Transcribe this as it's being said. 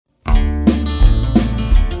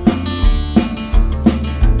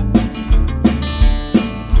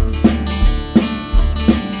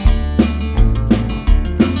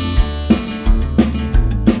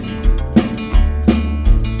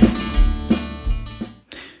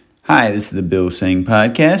Hi, this is the Bill Sang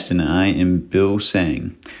Podcast, and I am Bill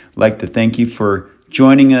Sang. I'd like to thank you for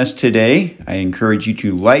joining us today. I encourage you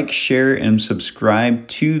to like, share, and subscribe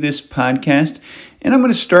to this podcast. And I'm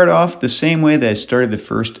going to start off the same way that I started the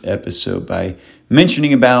first episode by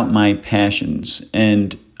mentioning about my passions.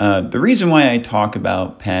 And the reason why I talk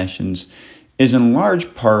about passions is in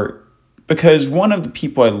large part because one of the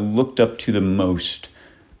people I looked up to the most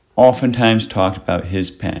oftentimes talked about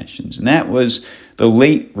his passions, and that was the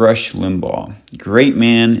late Rush Limbaugh. Great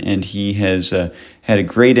man, and he has had a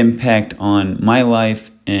great impact on my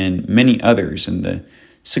life and many others. And the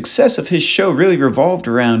success of his show really revolved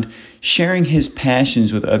around sharing his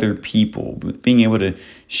passions with other people, with being able to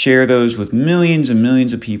share those with millions and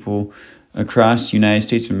millions of people across the United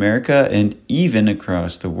States of America and even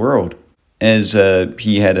across the world. As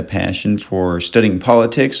he had a passion for studying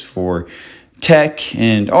politics, for tech,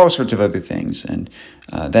 and all sorts of other things. And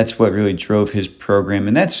that's what really drove his program.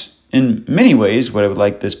 And that's, in many ways, what I would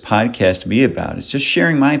like this podcast to be about. It's just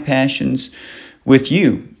sharing my passions with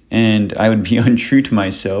you. And I would be untrue to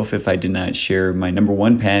myself if I did not share my number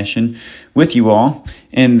one passion with you all,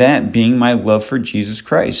 and that being my love for Jesus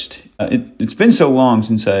Christ. It's been so long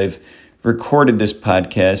since I've recorded this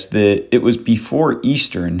podcast that it was before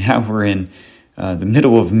Easter, and now we're in the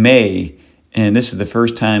middle of May. And this is the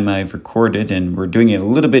first time I've recorded, and we're doing it a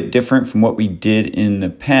little bit different from what we did in the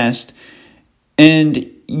past. And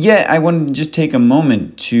yet, I wanted to just take a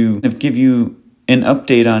moment to give you an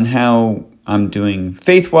update on how I'm doing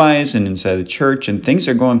faith-wise and inside the church, and things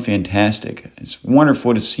are going fantastic. It's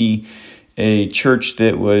wonderful to see a church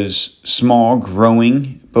that was small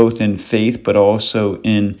growing, both in faith but also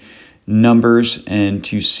in numbers, and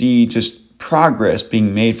to see just progress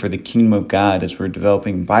being made for the kingdom of God as we're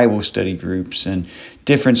developing Bible study groups and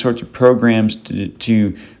different sorts of programs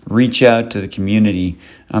to reach out to the community.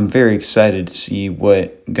 I'm very excited to see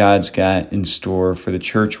what God's got in store for the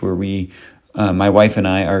church where my wife and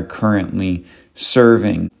I are currently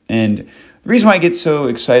serving. And the reason why I get so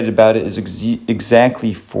excited about it is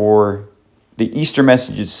exactly for the Easter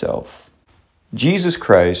message itself. Jesus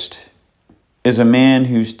Christ is a man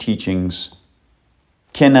whose teachings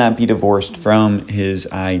cannot be divorced from his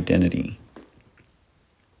identity.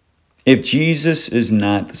 If Jesus is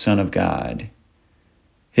not the Son of God,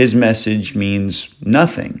 his message means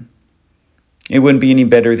nothing. It wouldn't be any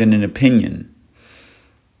better than an opinion.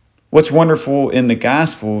 What's wonderful in the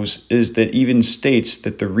Gospels is that even states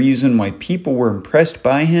that the reason why people were impressed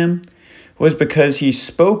by him was because he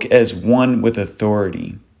spoke as one with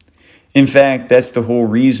authority. In fact, that's the whole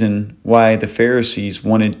reason why the Pharisees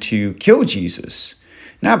wanted to kill Jesus.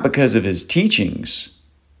 Not because of his teachings,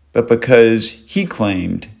 but because he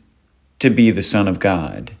claimed to be the Son of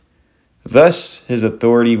God. Thus, his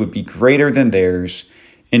authority would be greater than theirs,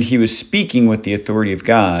 and he was speaking with the authority of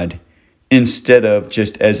God instead of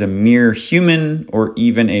just as a mere human or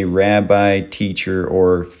even a rabbi, teacher,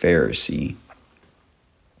 or Pharisee.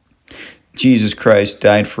 Jesus Christ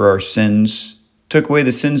died for our sins, took away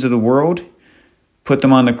the sins of the world, put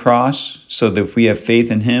them on the cross so that if we have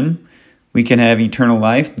faith in him, we can have eternal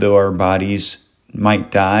life. Though our bodies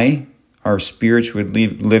might die, our spirits would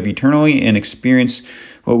live eternally and experience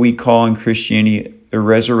what we call in Christianity a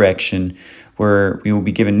resurrection, where we will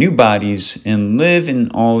be given new bodies and live in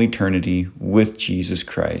all eternity with Jesus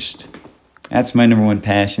Christ. That's my number one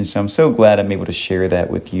passion, so I'm so glad I'm able to share that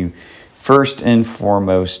with you first and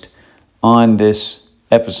foremost on this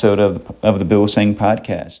episode of the Bill Sang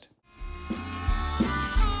Podcast.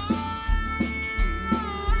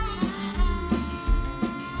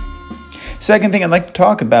 Second thing I'd like to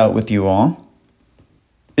talk about with you all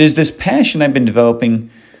is this passion I've been developing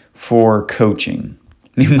for coaching.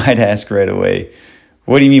 You might ask right away,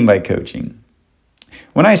 what do you mean by coaching?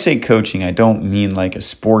 When I say coaching, I don't mean like a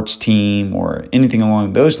sports team or anything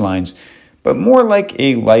along those lines, but more like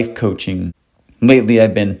a life coaching. Lately,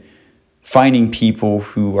 I've been finding people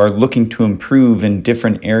who are looking to improve in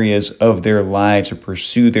different areas of their lives or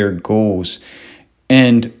pursue their goals.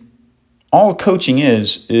 And all coaching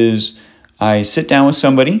is I sit down with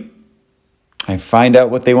somebody, I find out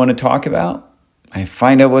what they want to talk about, I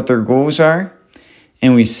find out what their goals are,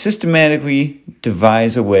 and we systematically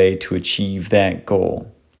devise a way to achieve that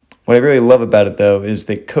goal. What I really love about it, though, is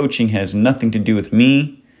that coaching has nothing to do with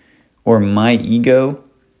me or my ego,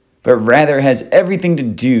 but rather has everything to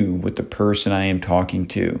do with the person I am talking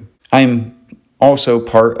to. I'm also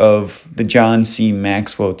part of the John C.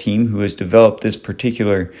 Maxwell team who has developed this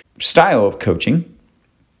particular style of coaching.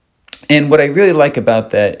 And what I really like about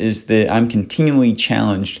that is that I'm continually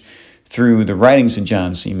challenged through the writings of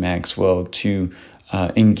John C. Maxwell to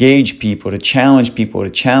engage people, to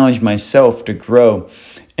challenge myself to grow.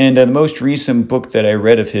 And the most recent book that I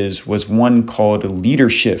read of his was one called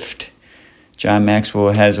Leadership. John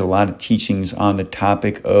Maxwell has a lot of teachings on the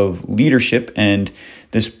topic of leadership, and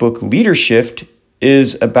this book, Leadership,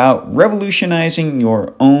 is about revolutionizing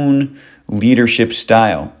your own leadership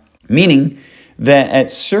style, meaning that at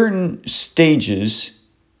certain stages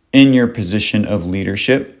in your position of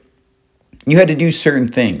leadership, you had to do certain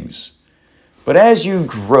things. But as you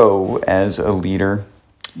grow as a leader,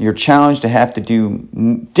 you're challenged to have to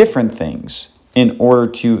do different things in order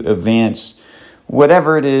to advance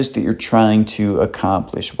whatever it is that you're trying to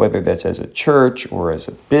accomplish, whether that's as a church or as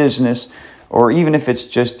a business, or even if it's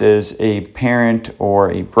just as a parent or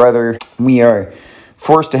a brother. We are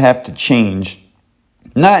forced to have to change,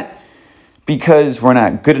 not because we're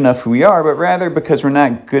not good enough who we are, but rather because we're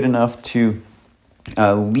not good enough to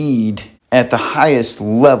lead at the highest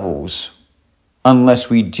levels unless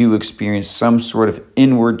we do experience some sort of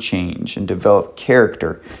inward change and develop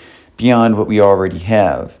character beyond what we already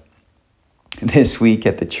have. This week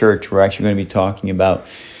at the church, we're actually going to be talking about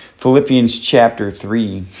Philippians chapter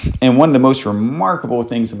 3. And one of the most remarkable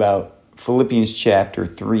things about Philippians chapter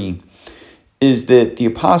 3 is that the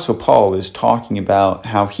Apostle Paul is talking about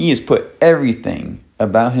how he has put everything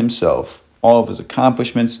about himself, all of his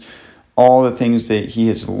accomplishments, all the things that he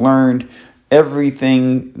has learned,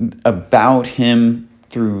 everything about him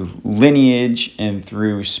through lineage and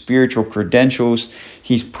through spiritual credentials.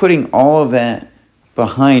 He's putting all of that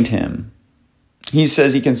behind him. He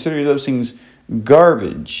says he considers those things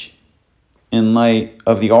garbage in light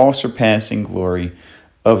of the all-surpassing glory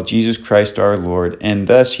of Jesus Christ our Lord, and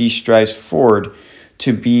thus he strives forward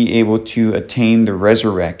to be able to attain the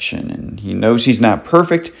resurrection. And he knows he's not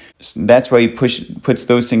perfect. That's why he puts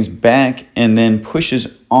those things back and then pushes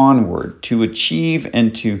onward to achieve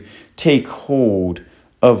and to take hold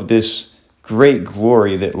of this great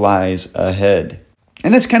glory that lies ahead.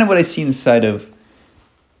 And that's kind of what I see inside of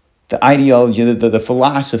the ideology, the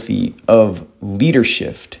philosophy of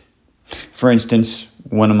leadership. For instance,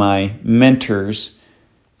 one of my mentors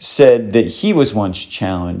said that he was once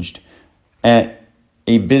challenged at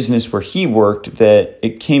a business where he worked, that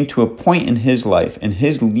it came to a point in his life and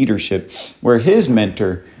his leadership where his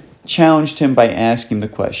mentor challenged him by asking the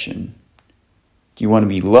question, do you want to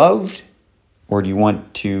be loved or do you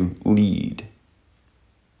want to lead?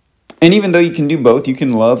 And even though you can do both, you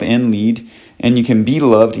can love and lead, and you can be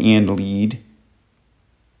loved and lead.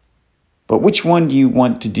 But which one do you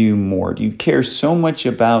want to do more? Do you care so much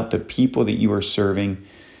about the people that you are serving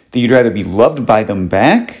that you'd rather be loved by them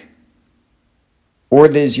back? Or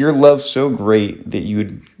is your love so great that you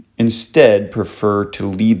would instead prefer to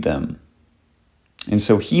lead them? And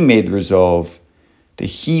so he made the resolve that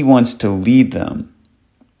he wants to lead them.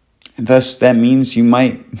 And thus, that means you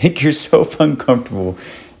might make yourself uncomfortable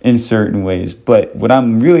in certain ways. But what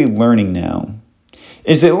I'm really learning now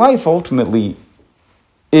is that life ultimately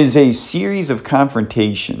is a series of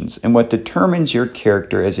confrontations, and what determines your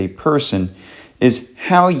character as a person is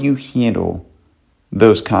how you handle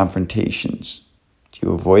those confrontations. Do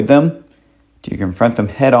you avoid them? Do you confront them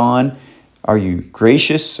head on? Are you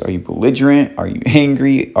gracious? Are you belligerent? Are you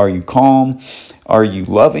angry? Are you calm? Are you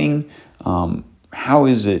loving? How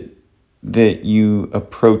is it that you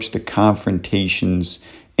approach the confrontations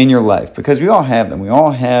in your life? Because we all have them. We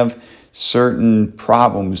all have certain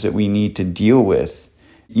problems that we need to deal with.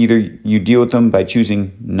 Either you deal with them by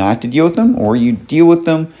choosing not to deal with them, or you deal with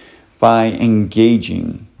them by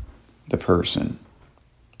engaging the person.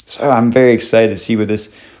 So I'm very excited to see where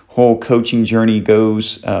this whole coaching journey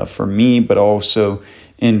goes for me, but also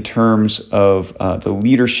in terms of the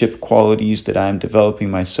leadership qualities that I'm developing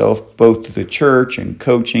myself, both to the church and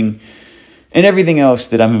coaching and everything else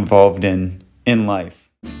that I'm involved in life.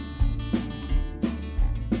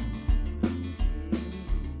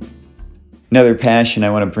 Another passion I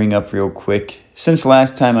want to bring up real quick, since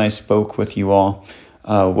last time I spoke with you all,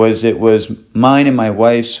 was mine and my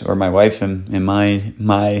wife's, or my wife and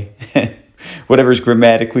my whatever's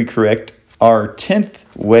grammatically correct, our 10th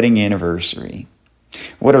wedding anniversary.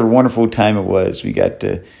 What a wonderful time it was. We got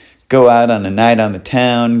to go out on a night on the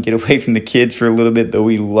town, get away from the kids for a little bit, though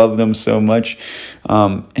we love them so much.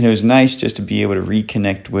 And it was nice just to be able to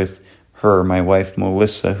reconnect with her, my wife,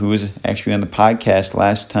 Melissa, who was actually on the podcast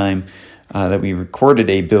last time that we recorded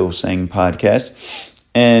a Bill Sang podcast.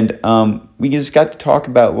 And we just got to talk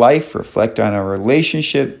about life, reflect on our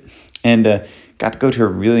relationship, and got to go to a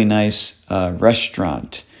really nice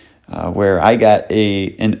restaurant where I got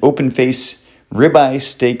an open-face ribeye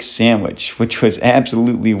steak sandwich, which was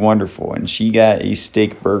absolutely wonderful. And she got a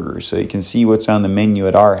steak burger, so you can see what's on the menu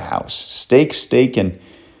at our house. Steak, and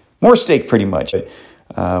more steak pretty much.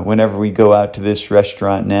 Whenever we go out to this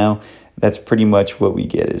restaurant now, that's pretty much what we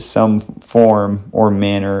get, is some form or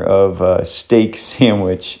manner of steak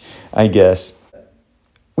sandwich, I guess.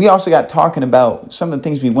 We also got talking about some of the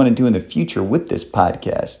things we want to do in the future with this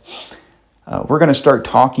podcast. We're going to start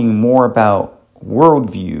talking more about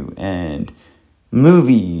worldview and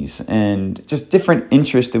movies and just different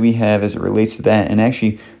interests that we have as it relates to that. And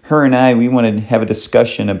actually, her and I, we wanted to have a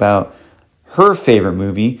discussion about her favorite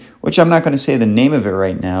movie, which I'm not going to say the name of it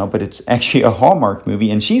right now, but it's actually a Hallmark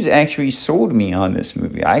movie, and she's actually sold me on this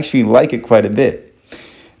movie. I actually like it quite a bit.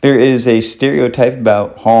 There is a stereotype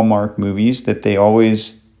about Hallmark movies that they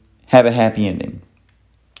always have a happy ending.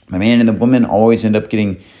 The man and the woman always end up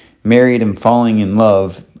getting married and falling in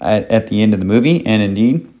love at the end of the movie, and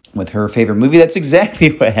indeed, with her favorite movie, that's exactly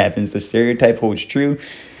what happens. The stereotype holds true,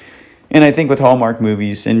 and I think with Hallmark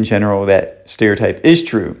movies in general, that stereotype is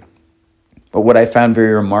true. But what I found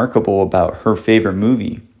very remarkable about her favorite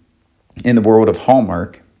movie in the world of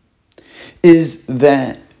Hallmark is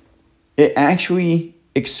that it actually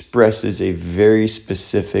expresses a very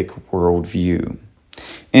specific worldview.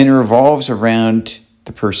 And it revolves around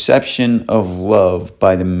the perception of love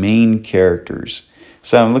by the main characters.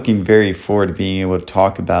 So I'm looking very forward to being able to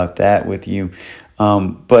talk about that with you.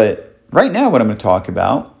 But right now what I'm going to talk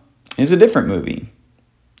about is a different movie.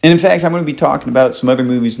 And in fact, I'm going to be talking about some other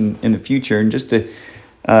movies in the future. And just to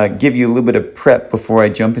give you a little bit of prep before I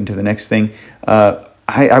jump into the next thing,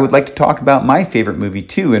 I would like to talk about my favorite movie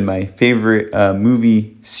too, and my favorite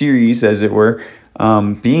movie series, as it were,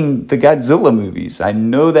 being the Godzilla movies. I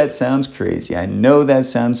know that sounds crazy. I know that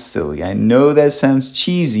sounds silly. I know that sounds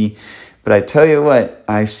cheesy. But I tell you what,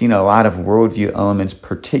 I've seen a lot of worldview elements,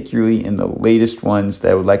 particularly in the latest ones,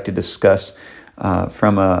 that I would like to discuss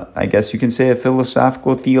from I guess you can say, a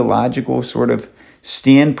philosophical, theological sort of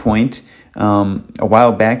standpoint. A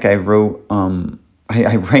while back, I wrote,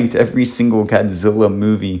 I ranked every single Godzilla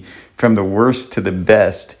movie from the worst to the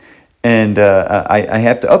best, and I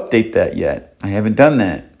have to update that yet. I haven't done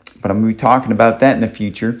that, but I'm going to be talking about that in the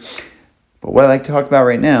future. But what I'd like to talk about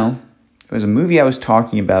right now, it was a movie I was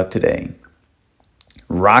talking about today,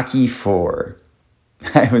 Rocky IV.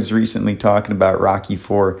 I was recently talking about Rocky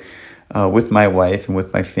IV with my wife and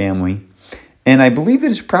with my family. And I believe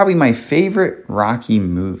that it's probably my favorite Rocky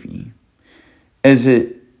movie, as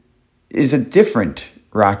it is a different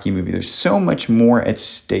Rocky movie. There's so much more at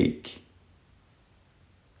stake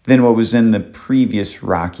than what was in the previous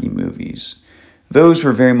Rocky movies. Those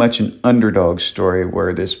were very much an underdog story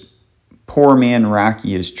where this poor man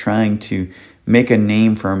Rocky is trying to make a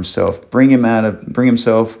name for himself, bring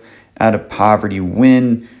himself out of poverty,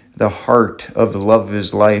 win the heart of the love of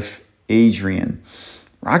his life, Adrian.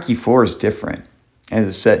 Rocky IV is different, as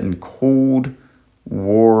it's set in the Cold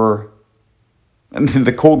War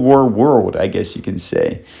world, I guess you can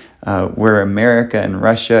say, where America and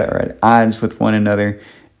Russia are at odds with one another,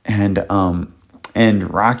 and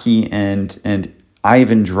Rocky and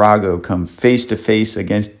Ivan Drago come face to face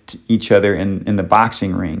against each other in the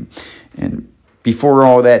boxing ring. And before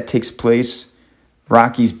all that takes place,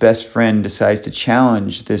 Rocky's best friend decides to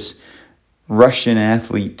challenge this Russian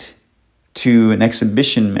athlete to an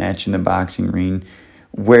exhibition match in the boxing ring,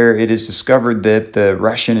 where it is discovered that the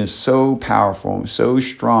Russian is so powerful, so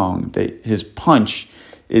strong, that his punch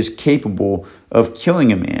is capable of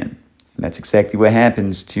killing a man. And that's exactly what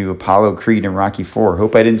happens to Apollo Creed in Rocky IV.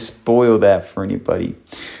 Hope I didn't spoil that for anybody.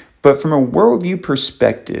 But from a worldview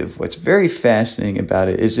perspective, what's very fascinating about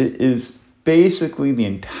it is basically the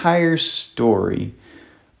entire story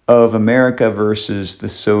of America versus the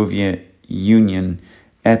Soviet Union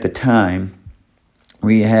at the time.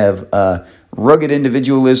 We have rugged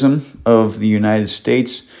individualism of the United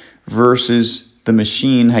States versus the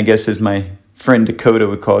machine, I guess as my friend Dakota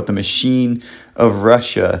would call it, the machine of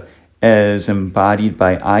Russia, as embodied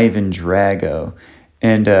by Ivan Drago.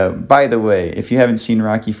 And by the way, if you haven't seen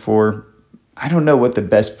Rocky IV, I don't know what the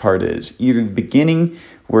best part is. Either the beginning,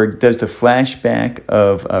 where it does the flashback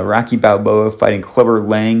of Rocky Balboa fighting Clubber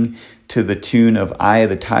Lang to the tune of Eye of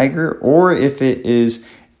the Tiger, or if it is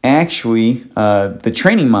actually the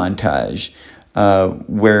training montage,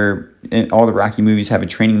 where all the Rocky movies have a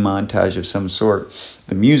training montage of some sort.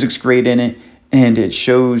 The music's great in it, and it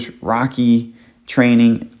shows Rocky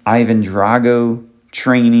training, Ivan Drago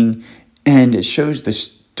training, and it shows the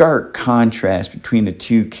stark contrast between the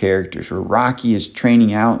two characters, where Rocky is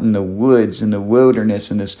training out in the woods, in the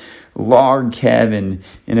wilderness, in this log cabin,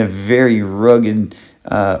 in a very rugged,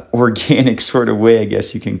 organic sort of way, I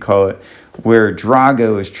guess you can call it, where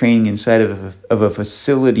Drago is training inside of a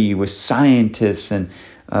facility with scientists and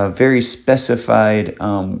very specified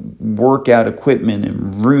workout equipment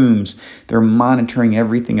and rooms. They're monitoring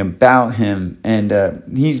everything about him, and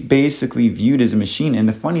he's basically viewed as a machine. And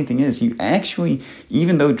the funny thing is, you actually,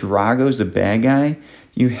 even though Drago's a bad guy,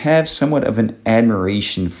 you have somewhat of an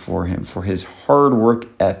admiration for him, for his hard work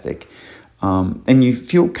ethic. And you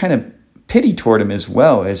feel kind of pity toward him as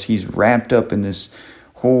well, as he's wrapped up in this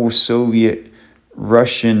whole Soviet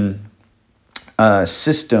Russian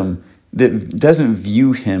system that doesn't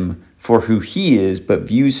view him for who he is, but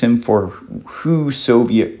views him for who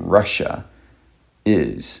Soviet Russia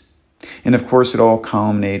is. And of course, it all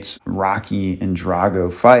culminates. Rocky and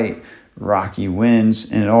Drago fight. Rocky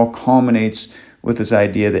wins, and it all culminates with this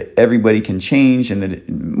idea that everybody can change, and that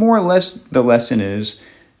more or less the lesson is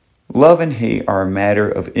love and hate are a matter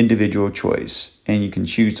of individual choice, and you can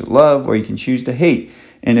choose to love or you can choose to hate.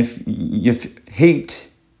 And if hate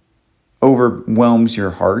overwhelms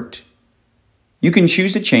your heart, you can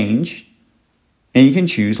choose to change, and you can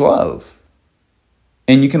choose love,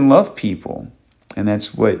 and you can love people. And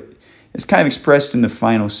that's what is kind of expressed in the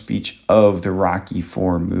final speech of the Rocky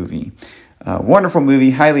IV movie. Wonderful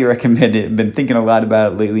movie, highly recommend it. I've been thinking a lot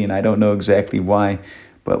about it lately, and I don't know exactly why,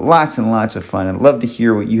 but lots and lots of fun. I'd love to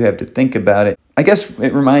hear what you have to think about it. I guess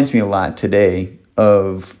it reminds me a lot today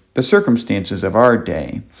of the circumstances of our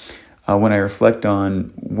day, when I reflect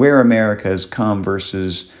on where America has come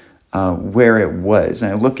versus where it was.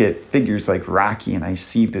 And I look at figures like Rocky, and I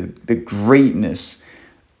see the greatness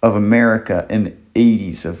of America in the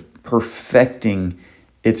 80s, of perfecting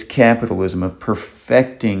its capitalism, of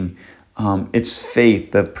perfecting its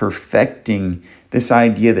faith, of perfecting this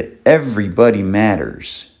idea that everybody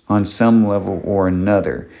matters on some level or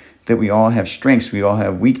another, that we all have strengths, we all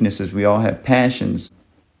have weaknesses, we all have passions.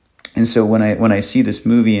 And so when I see this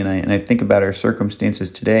movie and I think about our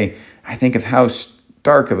circumstances today, I think of how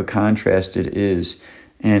stark of a contrast it is,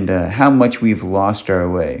 and how much we've lost our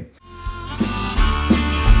way.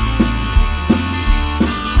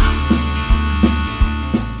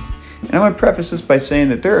 And I want to preface this by saying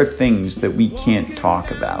that there are things that we can't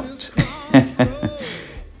talk about.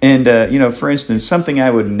 And, for instance, something I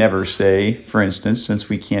would never say, for instance, since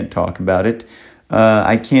we can't talk about it,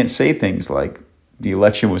 I can't say things like the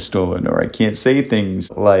election was stolen, or I can't say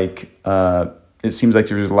things like it seems like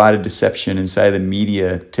there's a lot of deception inside the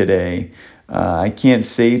media today. I can't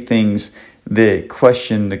say things that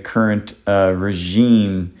question the current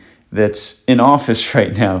regime that's in office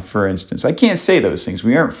right now, for instance. I can't say those things.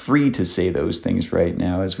 We aren't free to say those things right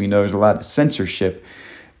now. As we know, there's a lot of censorship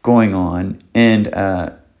going on. And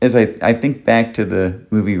as I think back to the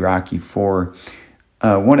movie Rocky IV,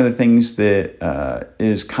 one of the things that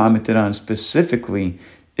is commented on specifically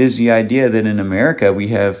is the idea that in America we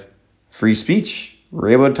have free speech. We're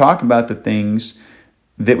able to talk about the things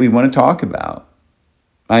that we want to talk about.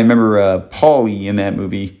 I remember Paulie in that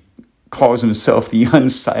movie calls himself the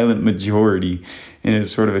unsilent majority, and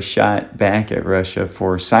it's sort of a shot back at Russia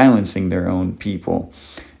for silencing their own people.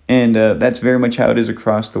 And that's very much how it is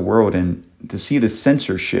across the world. And to see the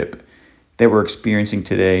censorship that we're experiencing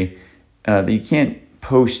today, that you can't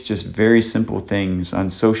post just very simple things on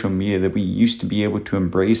social media that we used to be able to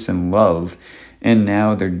embrace and love, and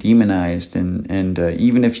now they're demonized. And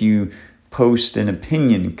even if you post an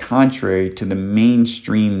opinion contrary to the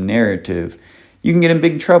mainstream narrative, you can get in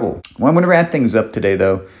big trouble. Well, I'm going to wrap things up today,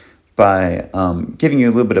 though, by giving you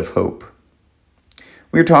a little bit of hope.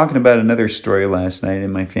 We were talking about another story last night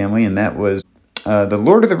in my family, and that was The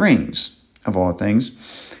Lord of the Rings, of all things.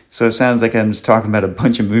 So it sounds like I'm just talking about a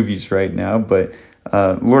bunch of movies right now, but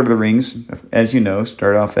Lord of the Rings, as you know,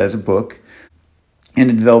 started off as a book, and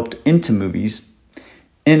it developed into movies.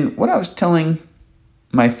 And what I was telling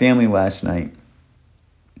my family last night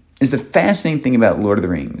is the fascinating thing about Lord of the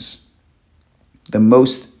Rings. The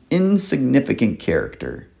most insignificant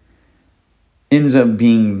character ends up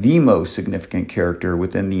being the most significant character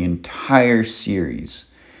within the entire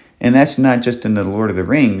series. And that's not just in The Lord of the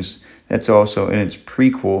Rings, that's also in its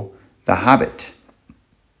prequel, The Hobbit.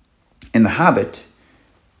 In The Hobbit,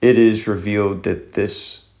 it is revealed that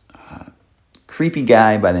this creepy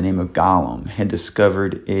guy by the name of Gollum had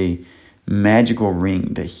discovered a magical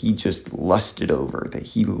ring that he just lusted over, that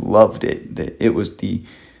he loved it, that it was the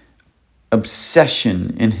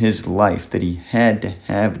obsession in his life that he had to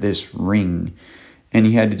have this ring, and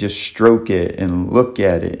he had to just stroke it and look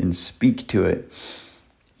at it and speak to it.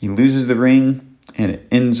 He loses the ring, and it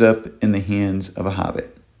ends up in the hands of a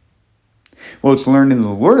hobbit. Well, it's learned in The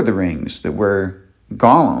Lord of the Rings that where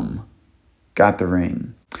Gollum got the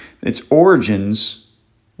ring, its origins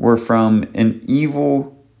were from an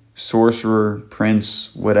evil sorcerer,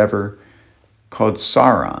 prince, whatever, called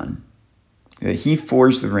Sauron. that he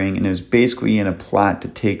forged the ring and is basically in a plot to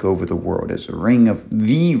take over the world as the ring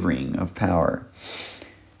of power.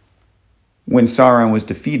 When Sauron was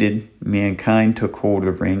defeated, mankind took hold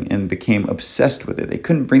of the ring and became obsessed with it. They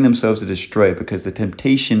couldn't bring themselves to destroy it because the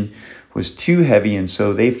temptation was too heavy, and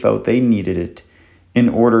so they felt they needed it in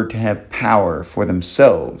order to have power for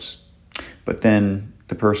themselves. But then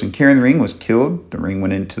the person carrying the ring was killed. The ring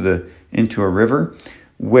went into a river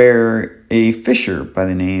where a fisher by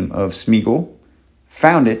the name of Smeagol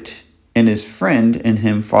found it, and his friend and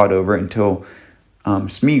him fought over it until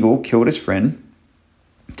Smeagol killed his friend,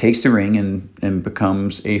 takes the ring and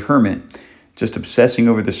becomes a hermit, just obsessing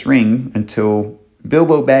over this ring until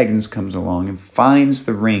Bilbo Baggins comes along and finds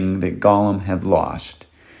the ring that Gollum had lost.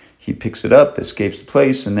 He picks it up, escapes the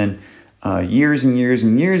place, and then years later,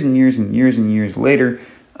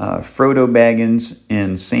 Frodo Baggins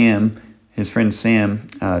and Sam, his friend Sam,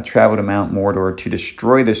 travel to Mount Mordor to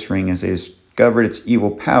destroy this ring as they discovered its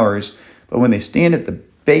evil powers. But when they stand at the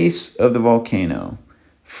base of the volcano,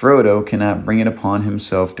 Frodo cannot bring it upon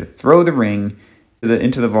himself to throw the ring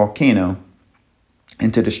into the volcano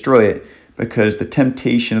and to destroy it because the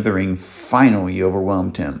temptation of the ring finally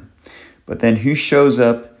overwhelmed him. But then who shows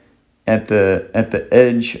up at the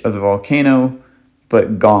edge of the volcano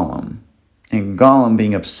but Gollum? And Gollum,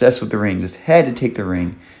 being obsessed with the ring, just had to take the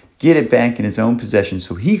ring, get it back in his own possession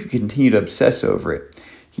so he could continue to obsess over it.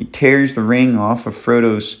 He tears the ring off of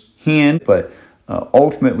Frodo's hand, but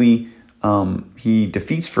ultimately he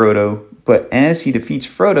defeats Frodo. But as he defeats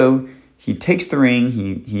Frodo, he takes the ring,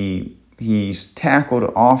 he's tackled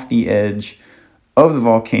off the edge of the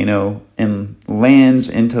volcano and lands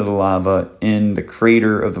into the lava in the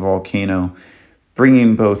crater of the volcano,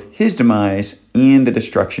 bringing both his demise and the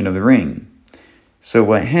destruction of the ring. So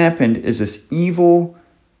what happened is this evil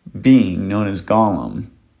being known as Gollum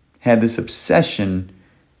had this obsession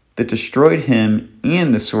that destroyed him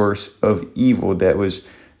and the source of evil that was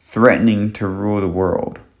threatening to rule the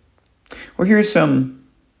world. Well, here's some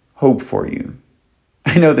hope for you.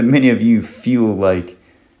 I know that many of you feel like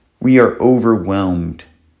we are overwhelmed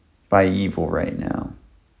by evil right now,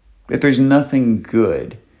 that there's nothing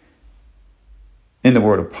good in the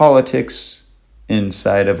world of politics,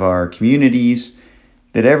 inside of our communities,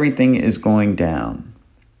 that everything is going down.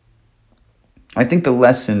 I think the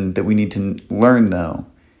lesson that we need to learn, though,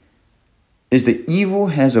 is that evil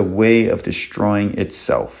has a way of destroying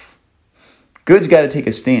itself. Good's got to take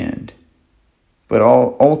a stand. But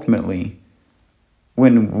ultimately,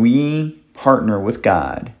 when we partner with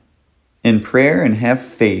God in prayer and have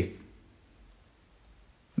faith,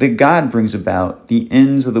 that God brings about the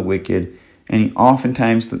ends of the wicked, and he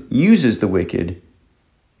oftentimes uses the wicked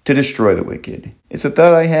to destroy the wicked. It's a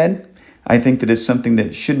thought I had. I think that it's something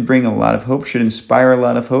that should bring a lot of hope, should inspire a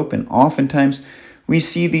lot of hope, and oftentimes we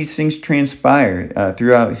see these things transpire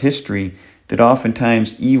throughout history, that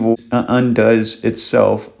oftentimes evil undoes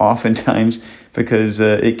itself, oftentimes because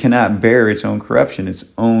it cannot bear its own corruption, its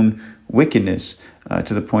own wickedness,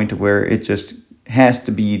 to the point to where it just has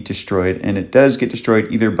to be destroyed. And it does get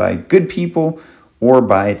destroyed either by good people or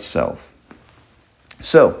by itself.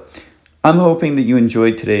 So I'm hoping that you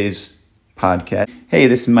enjoyed today's podcast. Hey,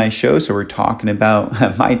 this is my show, so we're talking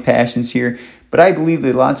about my passions here. But I believe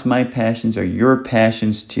that lots of my passions are your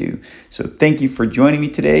passions too. So thank you for joining me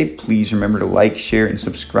today. Please remember to like, share, and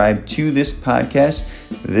subscribe to this podcast.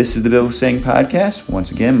 This is the Bill Sang Podcast. Once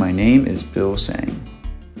again, my name is Bill Sang.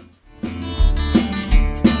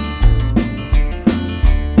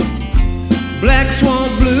 Black Swan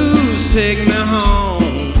Blues, take me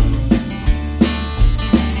home.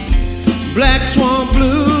 Black Swan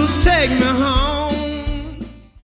Blues, take me home.